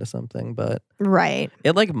comping it into something. But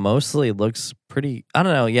it like mostly looks pretty, I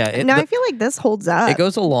don't know. Yeah. I feel like this holds up. It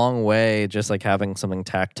goes a long way just like having something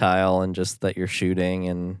tactile and just that you're shooting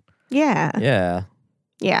and yeah.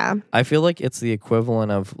 I feel like it's the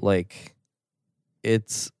equivalent of like,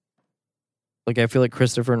 it's like, I feel like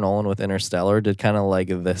Christopher Nolan with Interstellar did kind of like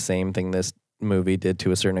the same thing this movie did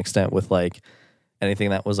to a certain extent with like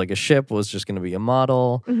anything that was like a ship was just going to be a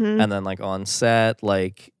model. And then like on set,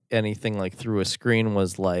 like anything like through a screen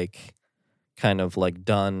was like kind of like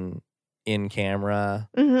done in camera.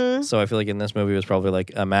 So I feel like in this movie it was probably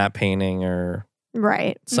like a matte painting or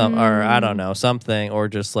some or I don't know, something, or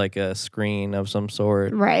just like a screen of some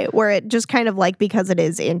sort. Where it just kind of like, because it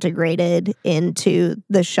is integrated into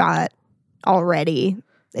the shot already,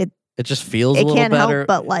 it just feels a little can't better. Help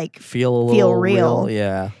but like feel a little real.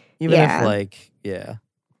 Yeah. Even if like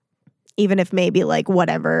even if maybe like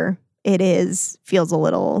whatever it is feels a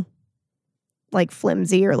little like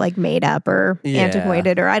flimsy or like made up or Yeah.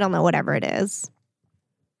 antiquated or I don't know, whatever it is.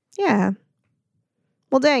 Yeah.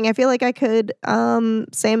 Well, dang, I feel like I could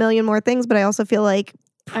say a million more things, but I also feel like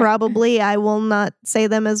probably I will not say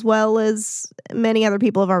them as well as many other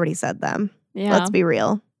people have already said them. Yeah. Let's be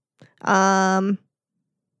real.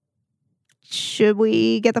 Should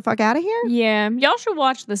we get the fuck out of here? Yeah. Y'all should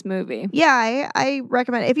watch this movie. Yeah, I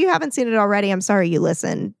recommend. If you haven't seen it already, I'm sorry you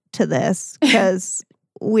listened to this because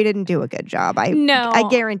we didn't do a good job. I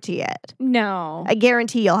guarantee it. No. I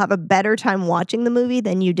guarantee you'll have a better time watching the movie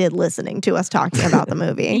than you did listening to us talking about the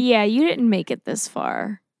movie. Yeah, you didn't make it this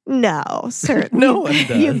far. No, sir. No one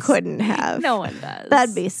does. You couldn't have. No one does.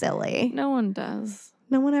 That'd be silly. No one does.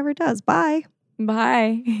 No one ever does. Bye.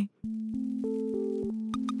 Bye.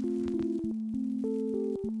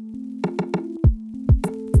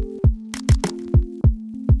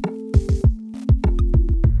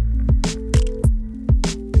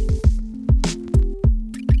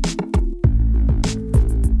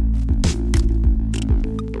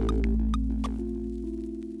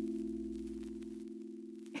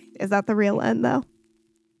 Is that the real end, though?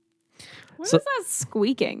 What So- is that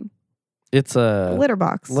squeaking? It's a Litter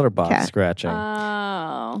box. litter box Cat. scratching.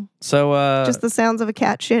 Oh. So Just the sounds of a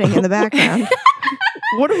cat shitting in the background.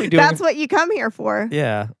 what are we doing? That's what you come here for.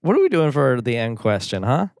 Yeah. What are we doing for the end question,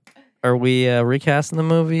 huh? Are we recasting the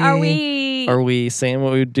movie? Are we? Are we saying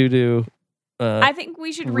what we would do to I think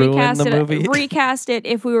we should ruin recast the it. movie? Recast it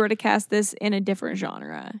if we were to cast this in a different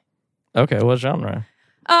genre. Okay, what genre?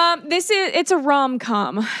 It's a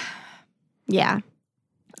rom-com. Yeah.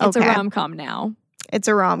 It's Okay. a rom-com now. It's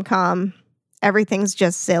a rom-com. Everything's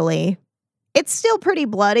just silly. It's still pretty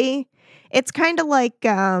bloody. It's kind of like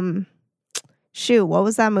what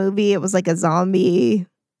was that movie? It was like a zombie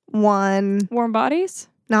one. Warm Bodies?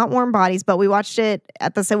 Not Warm Bodies, but we watched it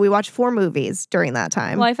we watched 4 movies during that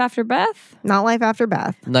time. Life After Beth? Not Life After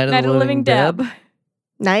Beth. Night of Night of the Living Deb.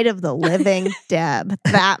 Night of the Living Deb.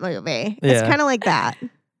 That movie. It's Yeah. kind of like that.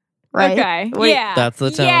 Right? Okay. Wait, yeah. That's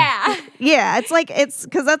the tone. Yeah. Yeah, it's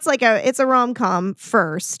because that's like it's a rom-com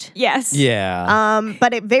first. Yes. Yeah.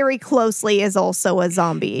 But it very closely is also a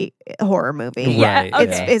zombie horror movie. Yeah, Right.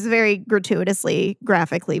 okay. It's very gratuitously,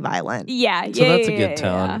 graphically violent. Yeah. So yeah, that's a yeah, good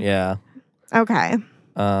tone. Yeah. Okay.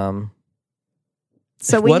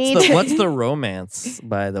 So what's the romance,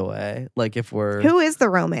 by the way? Like if we're who is the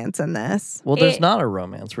romance in this? well, there's It- not a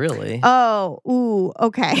romance really. Oh, ooh,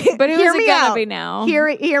 okay. But who's hear it me gonna out. be now?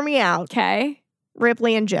 Hear me out. Okay.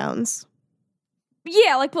 Ripley and Jones.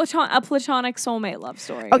 Yeah, like a platonic soulmate love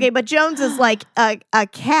story. Okay, but Jones is like a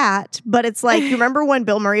cat, but it's like you remember when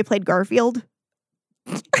Bill Murray played Garfield?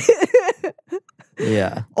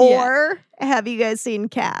 Yeah. Or have you guys seen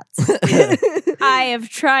Cats? I have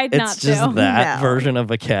tried not It's just to. that No. version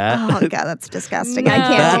of a cat. Oh god, that's disgusting. I No.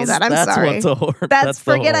 can't do that. I'm that's sorry. What's a horror. That's the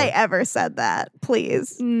forget I horror. ever said that.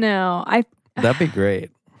 Please. No, That'd be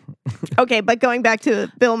great. Okay, but going back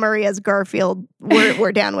to Bill Murray as Garfield,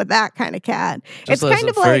 we're down with that kind of cat. Just It's as kind a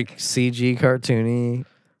of very like CG cartoony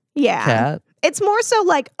yeah. cat. It's more so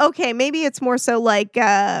like okay, maybe it's more so like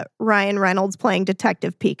Ryan Reynolds playing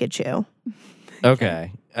Detective Pikachu.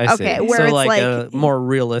 Okay. I see. Okay, where so it's like, like- a more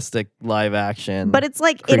realistic live action. But it's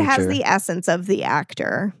like it has Creature. the essence of the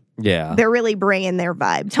actor. yeah. They're really bringing their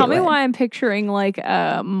vibe Tell to me it. why I'm picturing like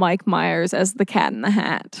Mike Myers as the Cat in the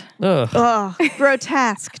Hat. Ugh. Oh,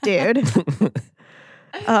 grotesque, dude.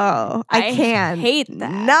 Oh, I can hate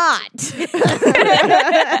that. not.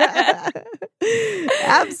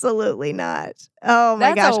 Absolutely not. Oh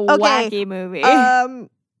my That's gosh. a Okay. wacky movie.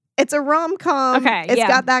 It's a rom-com. Okay, It's yeah.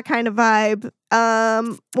 got that kind of vibe.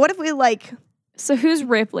 What if we like So who's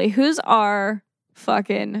Ripley? Who's our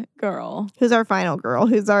fucking girl? who's our final girl?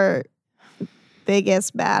 Who's our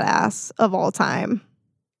biggest badass of all time?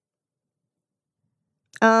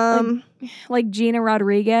 Like Gina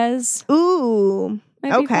Rodriguez? Ooh. Might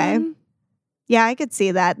be Okay. fun. Yeah, I could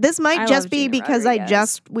see that. This might I just love be Gina because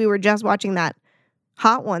Rodriguez. we were just watching that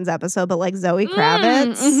Hot Ones episode, but like Zoe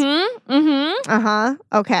Kravitz. Uh-huh.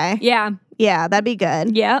 Okay. Yeah. Yeah, that'd be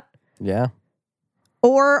good. Yep. Yeah.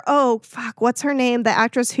 Or oh fuck, what's her name? The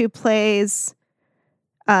actress who plays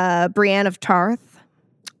Brienne of Tarth.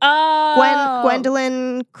 Oh.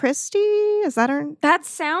 Gwendolyn Christie? Is that her? That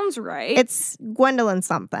sounds right. It's Gwendolyn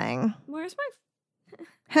something. Where's my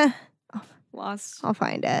Huh, lost? I'll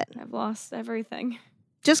find it. I've lost everything.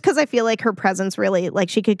 Just because I feel like her presence really, like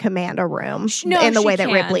she could command a room No, in the she way that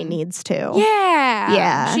can. Ripley needs to. Yeah.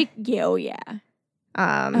 Yeah. Oh yeah.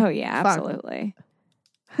 Um, Oh yeah. fuck. Absolutely.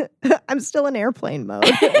 I'm still in airplane mode.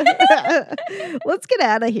 Let's get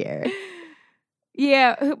out of here.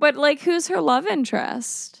 Yeah, but like, who's her love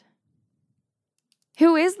interest?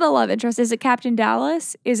 Who is the love interest? Is it Captain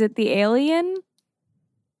Dallas? Is it the alien?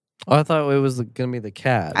 Oh, I thought it was gonna be the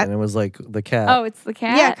cat, and it was like the cat. Oh, it's the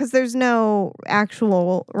cat? Yeah, because there's no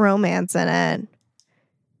actual romance in it.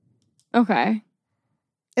 Okay.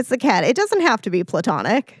 It's the cat. It doesn't have to be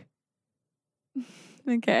platonic.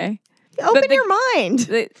 Okay. Open your mind.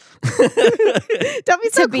 Don't be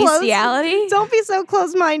so To close. bestiality? Don't be so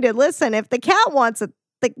close-minded. Listen, if the cat wants it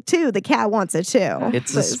too, the cat wants it too.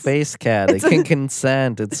 It's a space cat. It can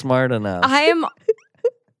consent. It's smart enough. I am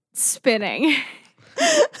spinning.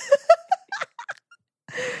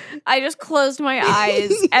 I just closed my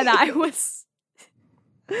eyes and I was.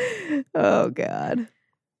 Oh God.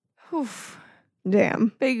 Oof,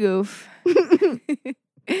 Damn. big oof.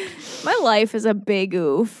 My life is a big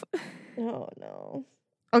oof. Oh no.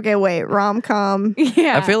 Okay, wait. Rom-com.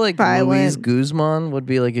 Yeah. I feel like Violent. Luis Guzman would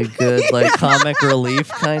be like a good like comic relief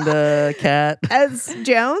kind of cat. As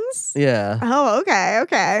Jones? Yeah. Oh,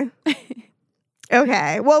 okay.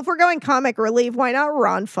 Okay. Well, if we're going comic relief, why not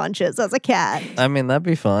Ron Funches as a cat? I mean, that'd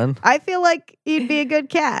be fun. I feel like he'd be a good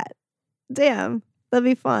cat. Damn. That'd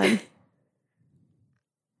be fun.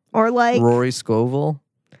 Or like Rory Scovel.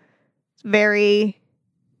 very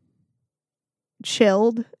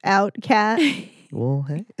chilled out cat. Well,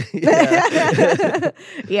 hey. Yeah.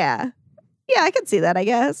 Yeah. Yeah, I could see that, I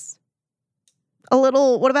guess. A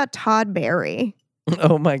little, what about Todd Barry?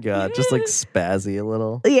 Oh my God. Just like spazzy a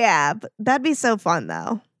little, Yeah, but that'd be so fun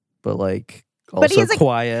though. but like But also he's a-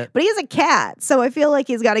 quiet. But he's a cat, so I feel like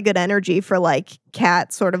he's got a good energy for like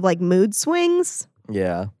cat sort of like mood swings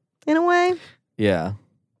Yeah. in a way. Yeah.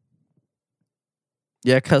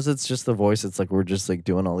 Yeah, because it's just the voice. It's like we're just like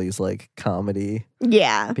doing all these like comedy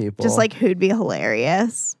Yeah. people. Just like who'd be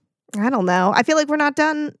hilarious. I don't know. I feel like we're not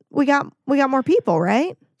done. We got more people,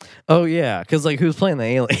 right? oh yeah, because like who's playing the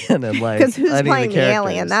alien and like Because who's any of playing the alien?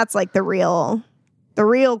 characters. That's like the real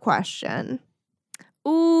question.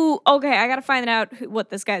 Ooh, okay. I gotta find out what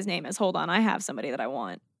this guy's name is. Hold on. I have somebody that I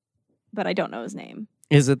want, but I don't know his name.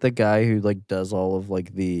 Is it the guy who like does all of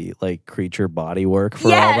like the like creature body work for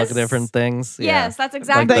all Yes! the different things? Yes, that's The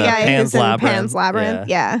exactly the guy Pan's who's in Labyrinth. Pan's Labyrinth.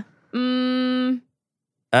 Yeah. Mm,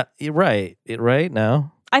 You're right. Right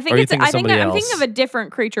now. I Or think you it's. think of I think somebody I'm thinking else? of a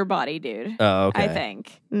different creature body, dude. Oh, okay. I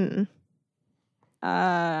think. Mm.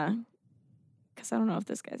 Because I don't know if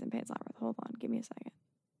this guy's in Pan's Labyrinth. Hold on, give me a second.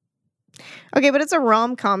 Okay, but it's a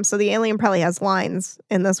rom-com, so the alien probably has lines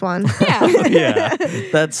in this one. Yeah. Yeah,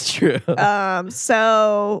 that's true.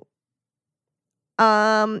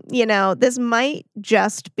 This might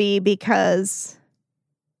just be because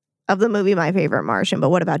of the movie My Favorite Martian, but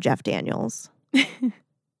what about Jeff Daniels?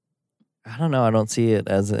 I don't know. I don't see it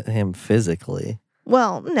as him physically.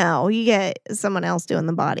 Well, no, you get someone else doing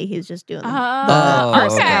the body. He's just doing the Oh,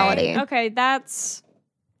 personality. Okay, that's.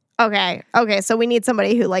 Okay, so we need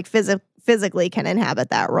somebody who like physically can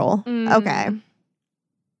inhabit that role. Mm. Okay.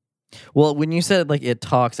 Well, when you said like it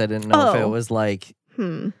talks, I didn't know if it Oh. was like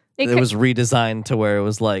It it could- was redesigned to where it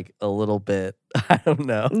was like a little bit. I don't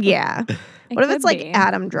know. Yeah. it What if could it's like be.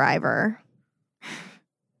 Adam Driver?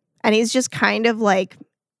 And he's just kind of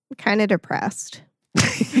depressed.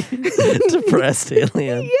 Depressed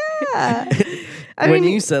alien. Yeah. When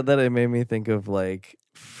you said that, it made me think of like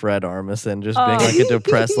Fred Armisen just being like a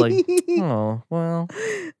depressed, like, oh, well.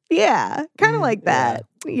 Yeah, kind of Mm, like that.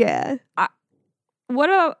 Yeah. What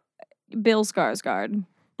about Bill Skarsgård?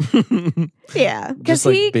 Yeah. Just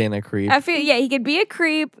like being a creep. I feel he could be a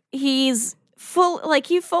creep. He's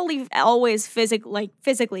he fully always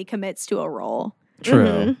physically commits to a role. True.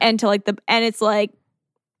 Mhm. And to and it's like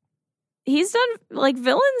he's done like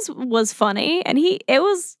Villains was funny and he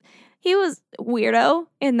was weirdo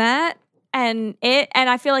in that and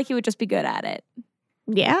I feel like he would just be good at it.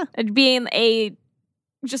 Yeah. At being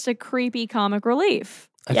just a creepy comic relief.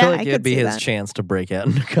 I Yeah, feel I like could it'd be see his that. chance to break out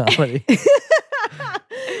into comedy.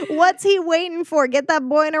 What's he waiting for? Get that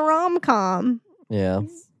boy in a rom-com. Yeah.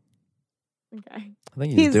 Okay. I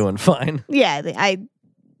think He's- he's doing fine. Yeah,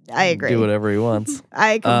 I agree. Do whatever he wants.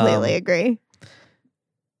 I completely agree.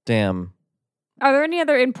 Damn. Are there any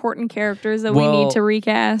other important characters that we Well, need to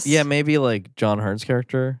recast? Yeah, maybe like John Hurt's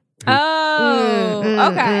character. Oh,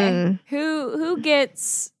 Mm, okay. Who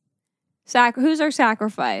gets who's our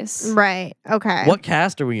sacrifice? Right. Okay. What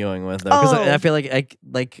cast are we going with though? Because Oh. I feel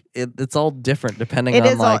like it's all different depending It on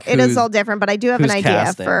is all like it is who's- all different, but I do have an who's idea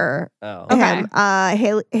casting. for Oh. Okay.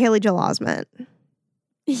 him. Haley Joel Osment.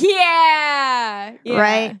 Yeah.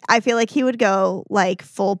 Right? I feel like he would go like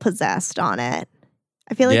full possessed on it.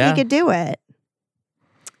 I feel like Yeah. he could do it.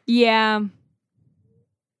 Yeah.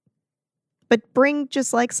 but bring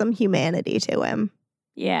just like some humanity to him.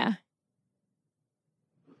 Yeah.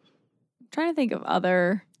 I'm trying to think of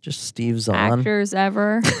other Just Steve Zahn. actors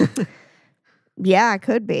ever. Yeah, it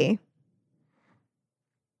could be.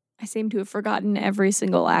 I seem to have forgotten every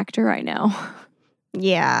single actor I know.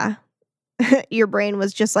 Yeah. Your brain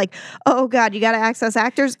was just like, oh God, you got to access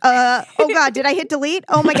actors. Oh God, did I hit delete?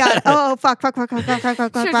 Oh my God. Oh, fuck. How do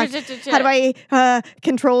I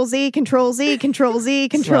control Z, control Z, control Z,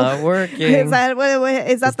 control? It's not working. Is that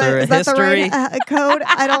the right code?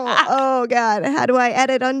 I don't. Oh God, how do I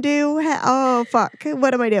edit undo? Oh fuck,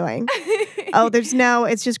 what am I doing? Oh,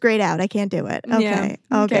 it's just grayed out. I can't do it. Okay. Yeah.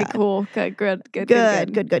 Oh, Okay, God. cool. Good. Good.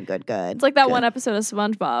 It's like that one episode of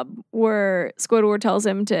SpongeBob where Squidward tells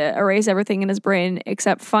him to erase everything in his brain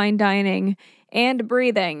except fine dining and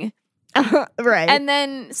breathing. Right. And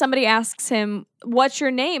then somebody asks him, "What's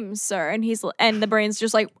your name, sir?" And the brain's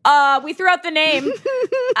just like, we threw out the name. We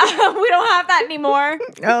don't have that anymore."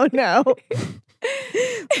 Oh no.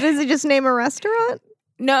 Does he just name a restaurant?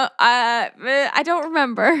 No, I don't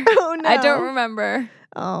remember. Oh no. I don't remember.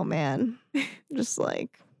 Oh man. Just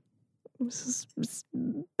like this is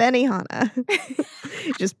Benihana.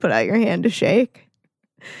 Just put out your hand to shake.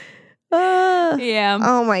 Yeah.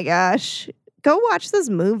 Oh my gosh. Go watch this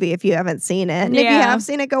movie if you haven't seen it. And if you Yeah. have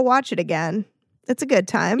seen it, go watch it again. It's a good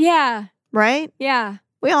time. Yeah. Right? Yeah.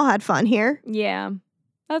 We all had fun here. Yeah.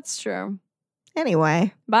 That's true.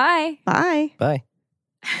 Anyway, Bye. bye. Bye.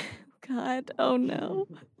 God. Oh no.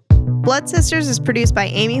 Blood Sisters is produced by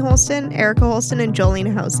Amy Holston, Erica Holston, and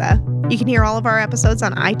Jolene Hosa. You can hear all of our episodes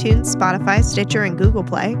on iTunes, Spotify, Stitcher, and Google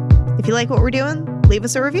Play. If you like what we're doing, leave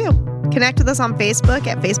us a review. Connect with us on Facebook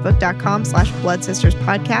at facebook.com/Blood Sisters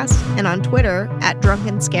Podcast and on Twitter at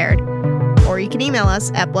Drunken Scared. Or you can email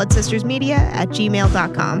us at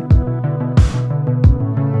bloodsistersmedia@gmail.com.